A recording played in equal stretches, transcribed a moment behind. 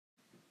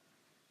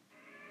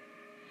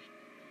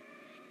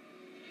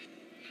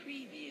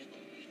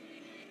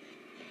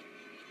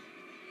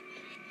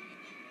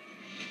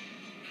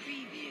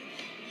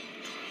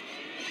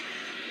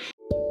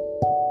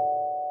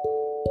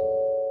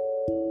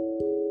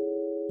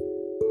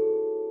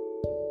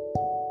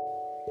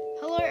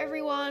Hello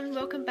everyone,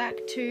 welcome back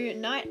to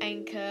Night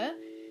Anchor.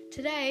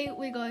 Today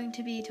we're going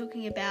to be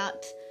talking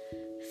about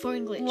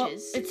phone glitches. Well,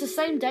 it's the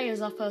same day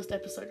as our first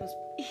episode was.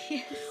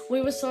 Yes.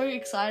 We were so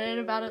excited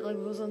about it, like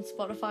it was on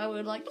Spotify, we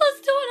were like, let's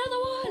do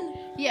another one!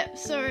 Yep,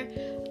 so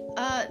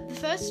the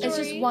first story...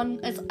 It's just one,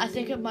 I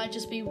think it might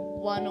just be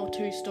one or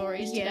two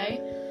stories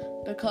today,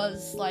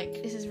 because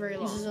like... This is very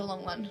long. This is a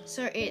long one.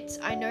 So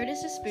I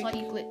noticed a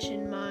spooky glitch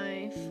in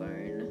my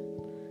phone.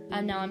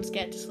 And now I'm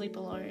scared to sleep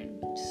alone.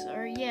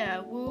 So yeah,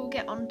 we'll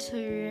get on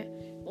to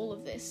all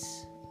of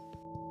this.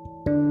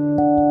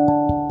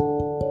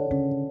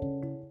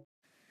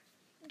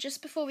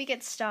 Just before we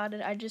get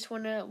started, I just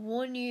want to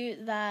warn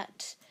you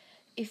that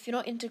if you're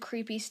not into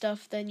creepy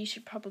stuff, then you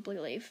should probably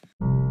leave.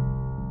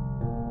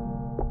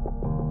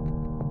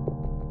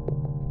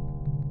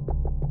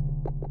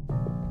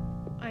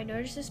 I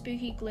noticed a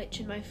spooky glitch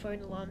in my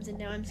phone alarms and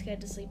now I'm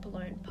scared to sleep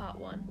alone, part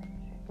 1.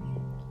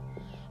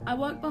 I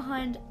work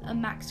behind a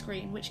Mac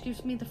screen, which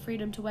gives me the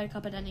freedom to wake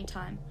up at any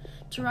time,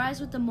 to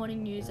rise with the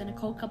morning news and a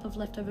cold cup of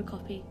leftover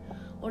coffee,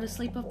 or to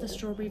sleep off the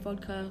strawberry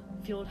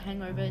vodka-fueled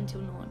hangover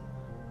until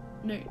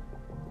noon.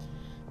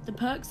 The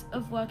perks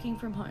of working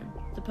from home,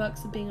 the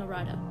perks of being a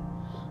writer.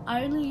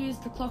 I only use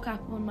the clock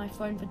app on my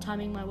phone for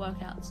timing my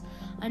workouts.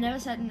 I never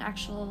set an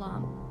actual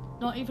alarm,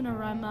 not even a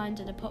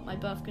reminder to put my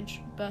birth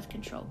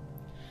control.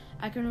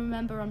 I can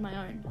remember on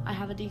my own. I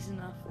have a decent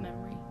enough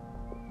memory.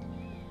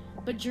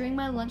 But during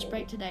my lunch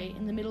break today,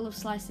 in the middle of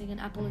slicing an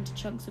apple into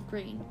chunks of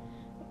green,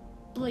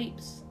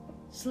 bleeps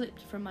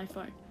slipped from my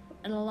phone,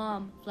 an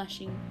alarm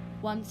flashing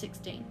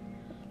 1:16.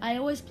 I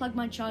always plug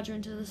my charger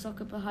into the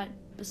socket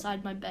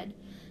beside my bed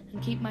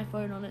and keep my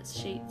phone on its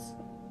sheets.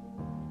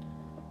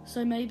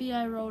 So maybe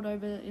I rolled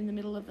over in the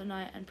middle of the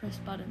night and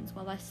pressed buttons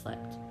while I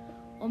slept.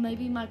 Or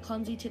maybe my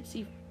clumsy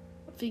tipsy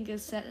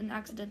fingers set an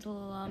accidental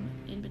alarm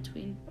in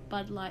between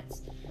Bud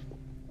Lights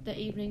the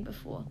evening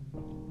before.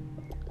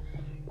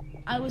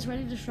 I was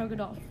ready to shrug it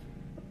off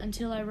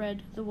until I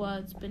read the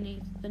words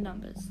beneath the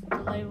numbers, the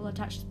label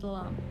attached to the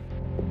alarm.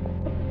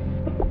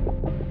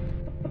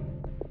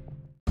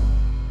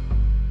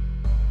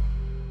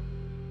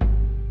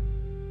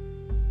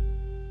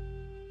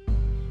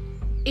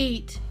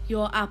 Eat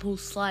your apple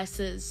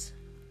slices.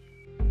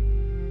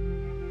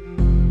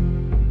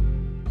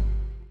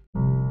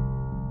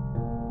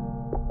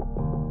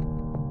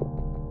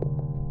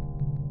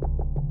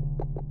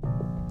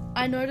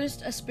 I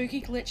noticed a spooky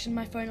glitch in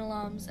my phone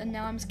alarms, and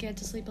now I'm scared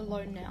to sleep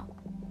alone now.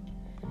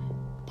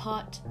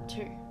 Part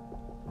 2.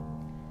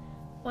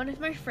 One of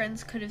my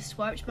friends could have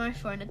swiped my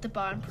phone at the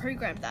bar and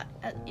programmed that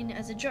in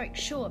as a joke,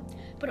 sure.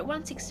 But at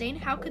 1:16,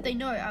 how could they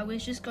know I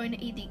was just going to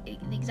eat the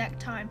exact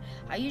time?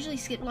 I usually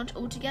skip lunch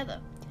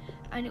altogether.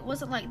 And it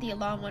wasn't like the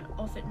alarm went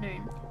off at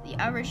noon, the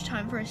average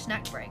time for a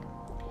snack break.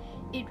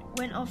 It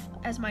went off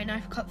as my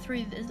knife cut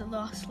through the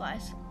last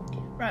slice,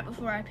 right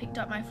before I picked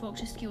up my fork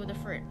to skewer the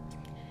fruit.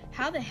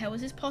 How the hell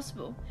is this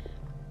possible?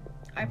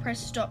 I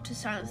pressed stop to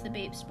silence the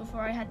beeps before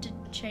I had to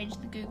change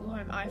the Google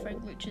Home iPhone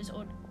glitches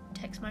or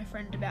text my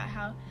friend about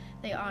how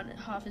they aren't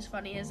half as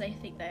funny as they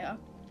think they are.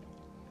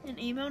 An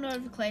email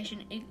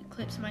notification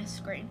eclipsed my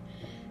screen.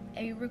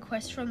 A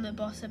request from the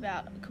boss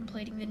about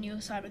completing the new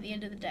assignment at the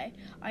end of the day.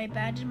 I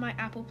abandoned my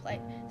Apple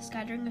plate,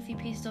 scattering a few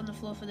pieces on the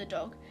floor for the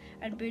dog,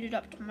 and booted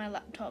up to my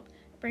laptop,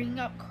 bringing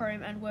up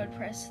Chrome and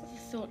WordPress, the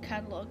thought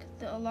catalogue,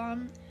 the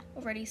alarm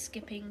already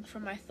skipping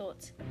from my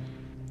thoughts.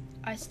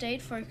 I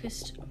stayed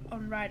focused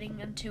on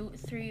writing until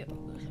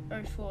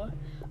 3:04,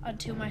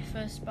 until my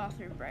first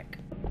bathroom break.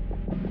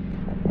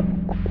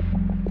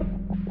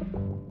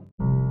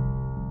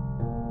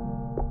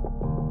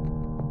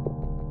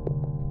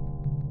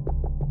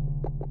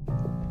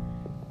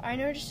 I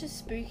noticed a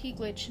spooky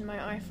glitch in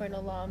my iPhone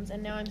alarms,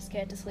 and now I'm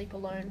scared to sleep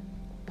alone.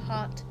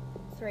 Part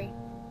 3.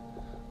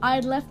 I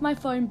had left my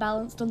phone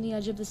balanced on the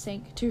edge of the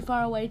sink, too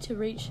far away to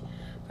reach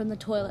from the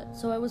toilet,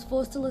 so I was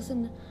forced to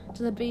listen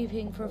to the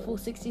beeping for a full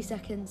 60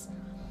 seconds.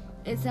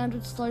 It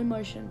sounded slow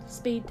motion,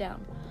 speed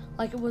down,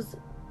 like it was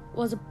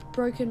a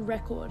broken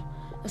record,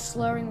 a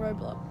slurring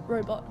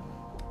robot.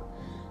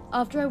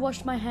 After I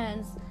washed my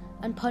hands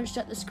and punched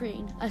at the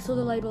screen, I saw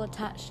the label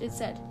attached. It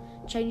said,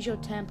 "Change your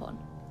tampon."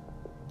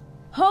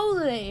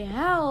 Holy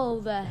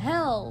hell, the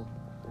hell!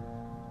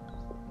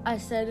 I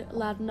said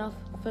loud enough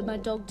for my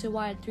dog to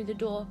whine through the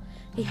door.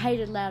 He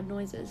hated loud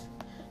noises.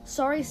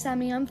 "Sorry,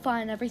 Sammy, I'm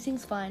fine,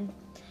 everything's fine."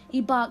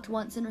 He barked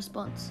once in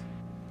response.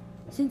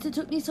 Since it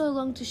took me so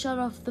long to shut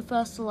off the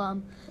first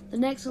alarm, the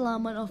next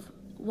alarm went off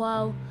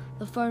while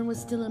the phone was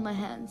still in my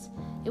hands.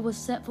 It was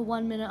set for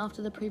 1 minute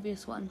after the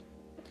previous one.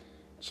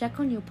 Check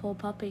on your poor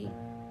puppy.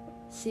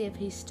 See if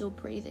he's still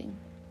breathing.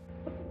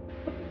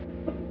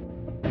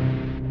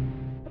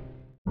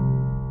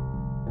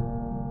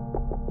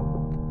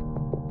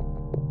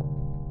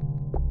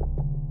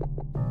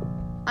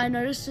 I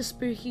noticed a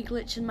spooky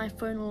glitch in my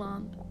phone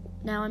alarm.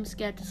 Now I'm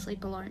scared to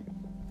sleep alone.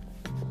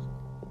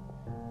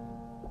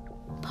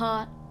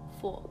 Part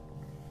 4.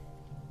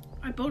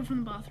 I bolted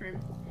from the bathroom,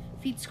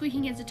 feet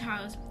squeaking against the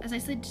tiles as I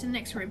slid to the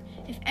next room.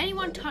 If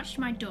anyone touched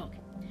my dog,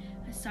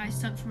 a sigh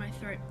sunk from my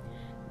throat.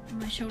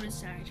 My shoulders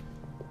sagged.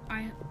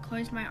 I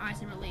closed my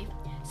eyes in relief.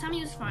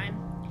 Sammy was fine.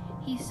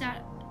 He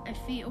sat a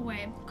feet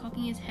away,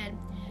 cocking his head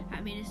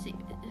at me to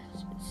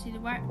see the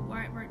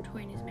white rope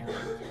toy in his mouth.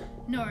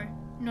 No,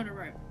 not a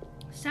rope.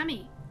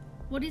 Sammy,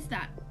 what is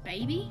that,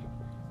 baby?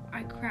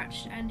 I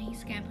crouched and he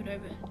scampered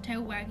over,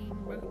 tail wagging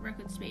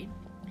record speed.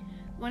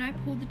 When I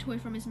pulled the toy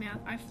from his mouth,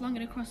 I flung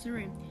it across the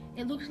room.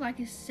 It looked like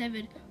a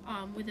severed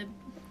arm with a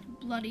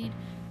bloodied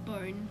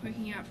bone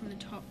poking out from the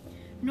top.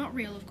 Not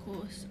real, of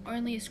course,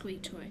 only a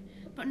squeak toy,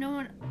 but no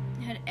one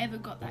had ever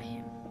got that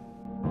him.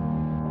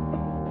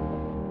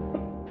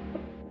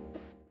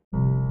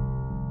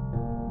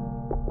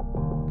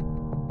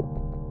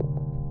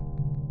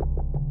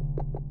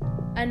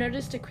 I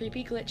noticed a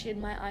creepy glitch in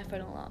my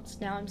iPhone alarms.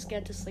 Now I'm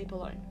scared to sleep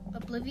alone.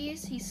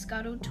 Oblivious, he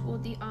scuttled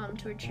toward the arm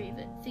to retrieve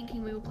it,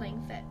 thinking we were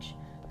playing fetch.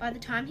 By the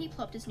time he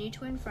plopped his new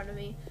toy in front of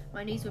me,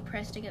 my knees were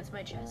pressed against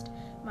my chest,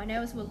 my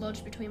nails were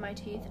lodged between my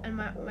teeth, and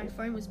my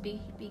phone was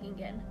beeping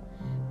again.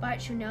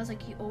 Bite your nails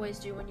like you always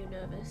do when you're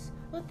nervous.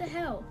 What the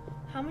hell?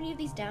 How many of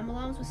these damn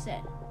alarms were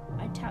set?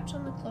 I tapped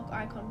on the clock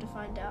icon to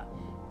find out,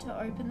 to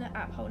open the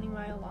app holding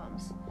my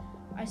alarms.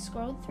 I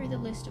scrolled through the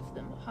list of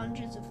them,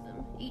 hundreds of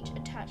them, each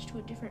attached to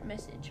a different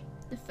message.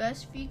 The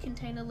first few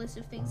contained a list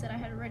of things that I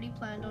had already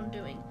planned on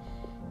doing.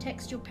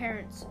 Text your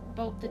parents,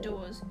 bolt the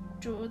doors,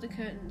 draw the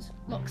curtains,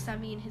 lock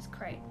Sammy in his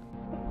crate.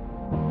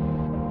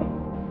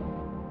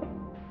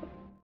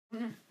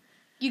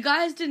 You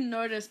guys didn't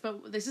notice,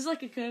 but this is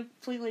like a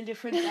completely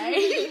different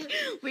day.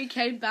 We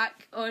came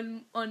back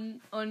on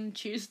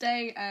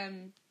Tuesday.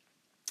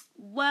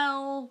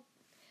 Well,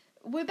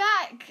 we're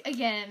back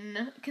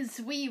again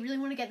because we really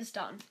want to get this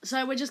done.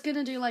 So we're just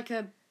gonna do like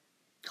a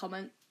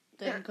comment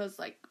thing because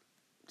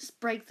just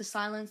break the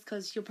silence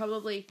because you're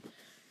probably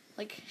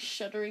like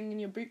shuddering in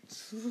your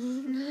boots.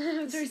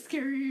 So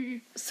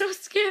scary. So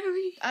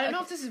scary. I don't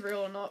know if this is real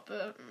or not,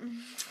 but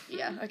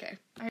yeah. Okay.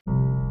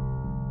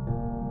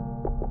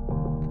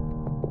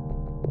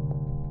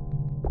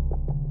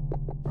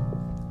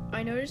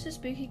 I noticed a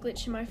spooky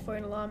glitch in my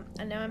phone alarm,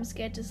 and now I'm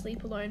scared to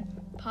sleep alone.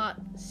 Part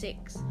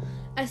 6.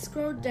 I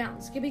scrolled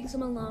down, skipping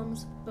some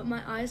alarms, but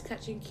my eyes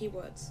catching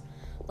keywords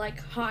like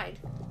hide,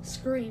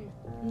 scream,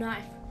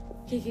 knife,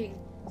 kicking,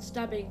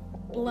 stabbing,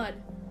 blood,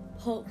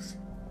 pulse,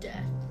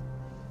 death.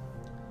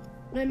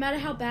 No matter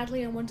how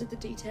badly I wanted the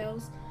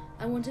details,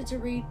 I wanted to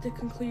read the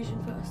conclusion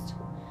first.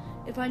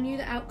 If I knew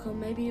the outcome,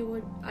 maybe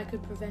I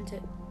could prevent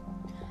it.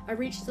 I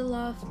reached the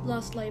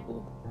last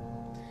label.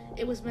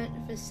 It was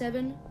meant for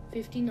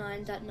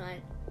 7:59 that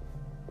night.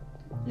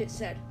 It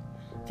said,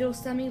 "Feel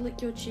Sammy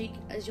lick your cheek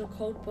as your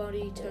cold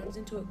body turns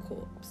into a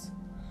corpse."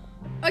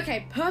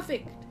 Okay,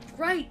 perfect,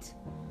 great.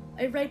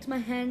 I raked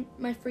my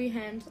free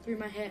hand through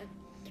my hair,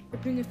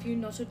 ripping a few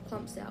knotted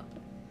clumps out.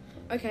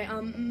 Okay,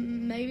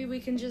 maybe we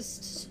can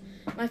just...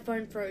 My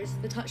phone froze,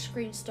 the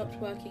touchscreen stopped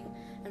working,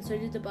 and so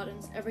did the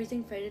buttons.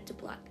 Everything faded to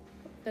black.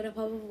 Then a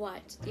pop of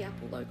white, the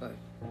Apple logo.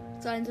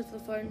 Signs of the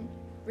phone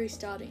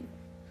restarting.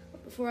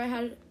 Before I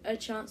had a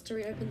chance to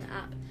reopen the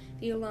app,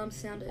 the alarm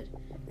sounded.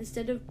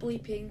 Instead of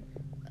bleeping,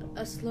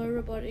 slow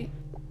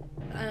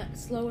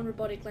and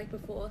robotic like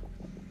before,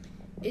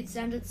 it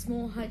sounded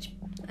small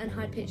and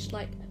high-pitched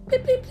like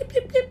blip blip blip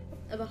blip blip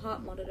of a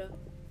heart monitor.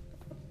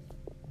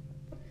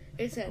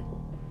 It said,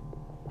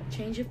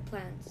 "Change of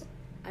plans.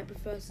 I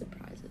prefer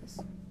surprises."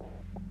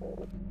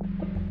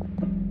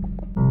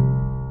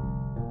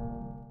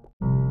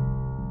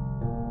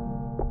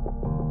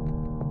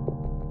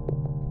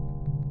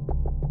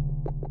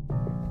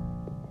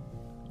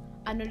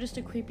 I noticed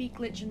a creepy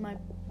glitch in my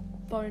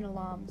phone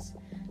alarms.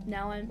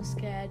 Now I'm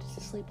scared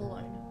to sleep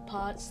alone.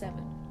 Part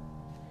 7.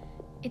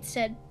 It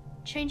said,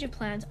 "Change of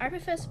plans. I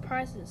prefer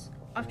surprises."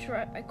 After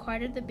I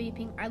quieted the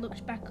beeping, I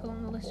looked back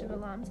along the list of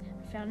alarms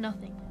and found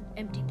nothing. An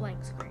empty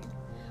blank screen.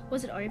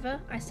 Was it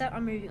over? I sat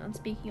unmoving,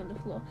 unspeaking on the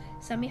floor.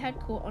 Sammy had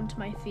caught onto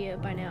my fear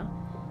by now,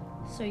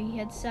 so he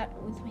had sat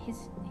with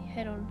his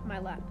head on my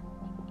lap,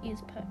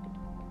 ears perked.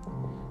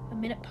 A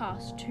minute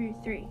passed, 2,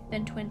 3,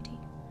 then 20.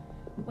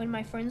 When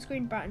my phone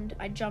screen brightened,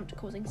 I jumped,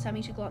 causing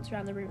Sammy to glance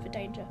around the room for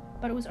danger.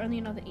 But it was only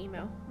another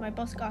email. My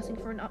boss asking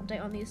for an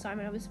update on the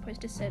assignment I was supposed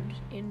to send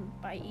in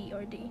by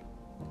EOD.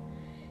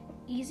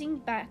 Easing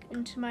back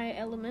into my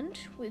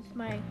element, with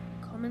my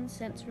common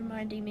sense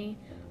reminding me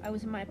I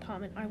was in my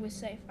apartment, I was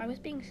safe. I was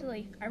being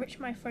silly. I reached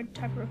my phone to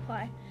type a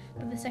reply,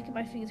 but the second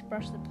my fingers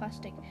brushed the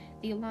plastic,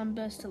 the alarm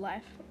burst to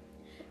life.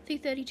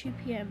 3:32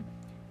 p.m.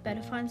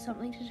 Better find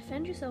something to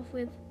defend yourself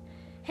with.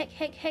 Heck,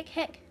 heck, heck,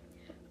 heck.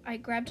 I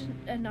grabbed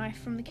a knife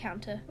from the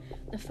counter,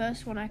 the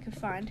first one I could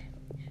find,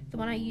 the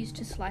one I used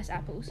to slice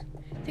apples.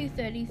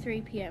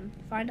 3:33 p.m.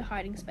 Find a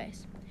hiding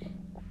space.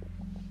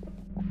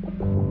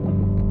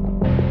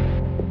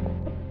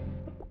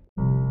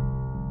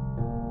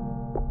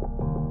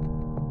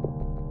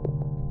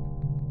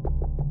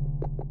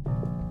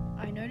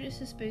 I noticed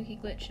a spooky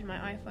glitch in my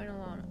iPhone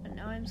alarm, and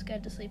now I'm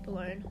scared to sleep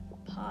alone.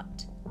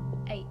 Part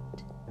 8.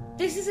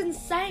 This is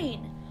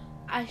insane!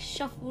 I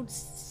shuffled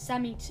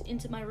Sammy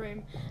into my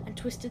room and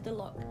twisted the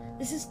lock.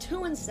 This is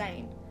too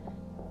insane.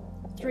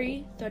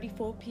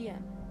 3:34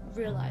 p.m.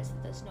 realise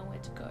that there's nowhere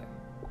to go.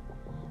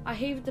 I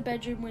heaved the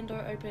bedroom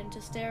window open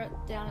to stare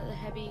down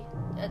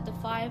at the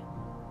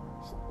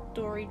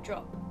 5-story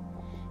drop.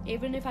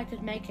 Even if I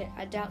could make it,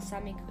 I doubt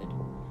Sammy could.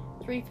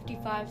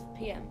 3:55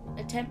 p.m.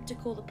 Attempt to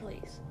call the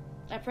police.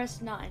 I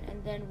pressed 9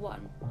 and then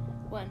 1.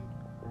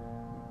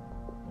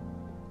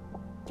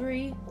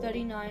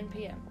 3:39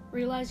 p.m.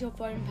 Realise your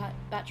phone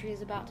battery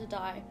is about to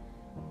die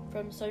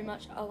from so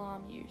much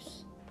alarm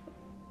use.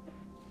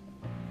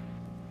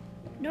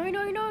 No!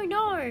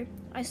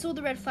 I saw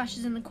the red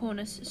flashes in the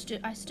corner.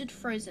 I stood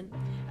frozen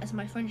as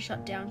my phone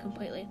shut down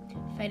completely,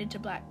 faded to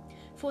black.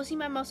 Forcing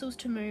my muscles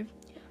to move,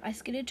 I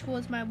skidded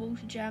towards my wall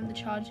to jam the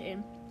charger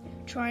in,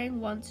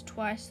 trying once,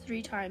 twice,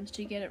 3 times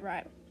to get it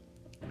right.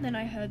 Then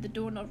I heard the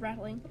doorknob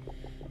rattling.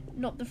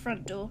 Not the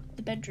front door,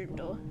 the bedroom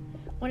door.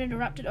 When it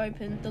erupted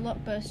open, the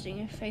lock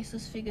bursting, a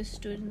faceless figure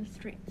stood in the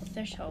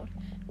threshold,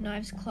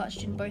 knives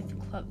clutched in both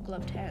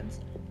gloved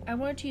hands. I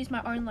wanted to use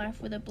my own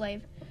life with a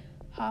blade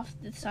half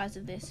the size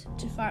of this,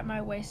 to fight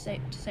my way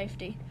to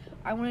safety.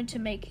 I wanted to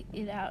make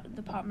it out of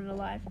the apartment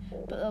alive,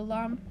 but the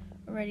alarm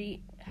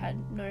already had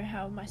known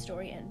how my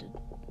story ended.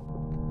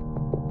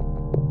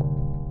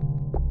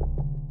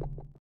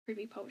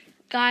 Creepy poetry.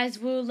 Guys,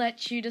 we'll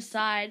let you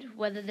decide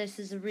whether this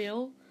is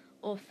real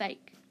or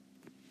fake.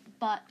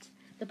 But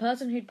the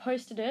person who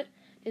posted it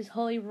is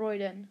Holly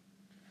Royden.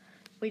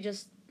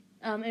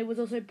 It was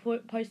also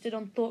posted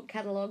on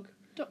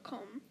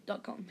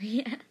thoughtcatalog.com.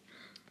 Yeah.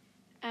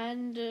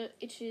 And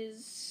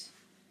she's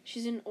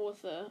an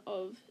author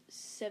of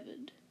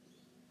Severed.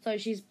 So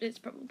it's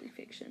probably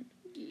fiction.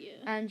 Yeah.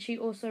 And she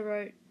also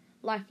wrote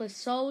Lifeless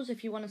Souls,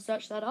 if you want to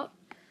search that up.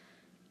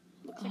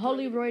 Looks like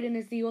Holly Royden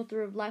is the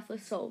author of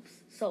Lifeless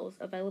Souls,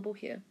 available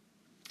here.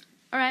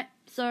 Alright,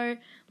 so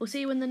we'll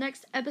see you in the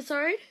next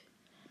episode.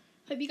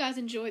 Hope you guys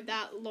enjoyed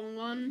that long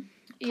one.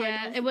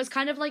 It was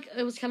kind of like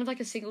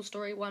a single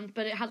story one,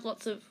 but it had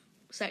lots of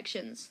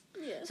sections.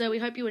 Yeah. So we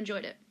hope you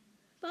enjoyed it.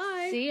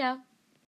 Bye. See ya.